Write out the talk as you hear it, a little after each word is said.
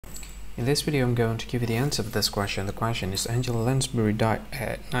In this video, I'm going to give you the answer of this question. The question is, Angela Lansbury died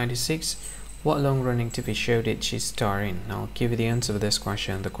at 96. What long-running TV show did she star in? Now, I'll give you the answer of this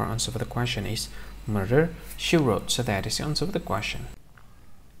question. The answer for the question is Murder, She Wrote. So that is the answer of the question.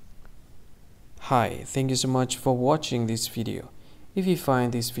 Hi, thank you so much for watching this video. If you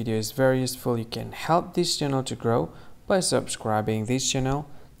find this video is very useful, you can help this channel to grow by subscribing this channel.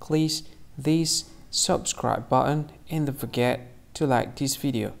 Click this subscribe button and don't forget to like this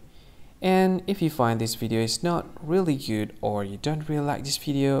video. And if you find this video is not really good, or you don't really like this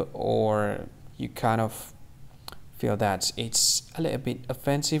video, or you kind of feel that it's a little bit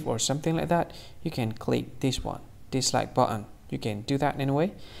offensive or something like that, you can click this one, dislike button. You can do that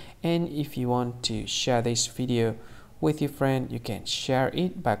anyway. And if you want to share this video with your friend, you can share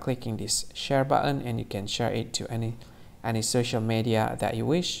it by clicking this share button, and you can share it to any social media that you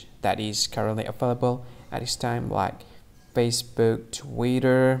wish that is currently available at this time, like Facebook,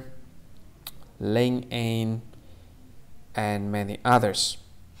 Twitter, LinkedIn, and many others,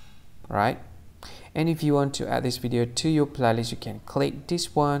 right? And if you want to add this video to your playlist, you can click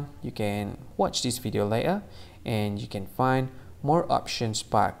this one. You can watch this video later, and you can find more options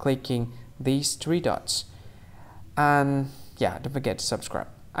by clicking these three dots. And yeah, don't forget to subscribe.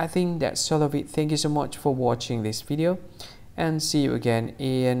 I think that's all of it. Thank you so much for watching this video, and see you again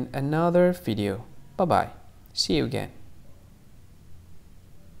in another video. Bye bye. See you again.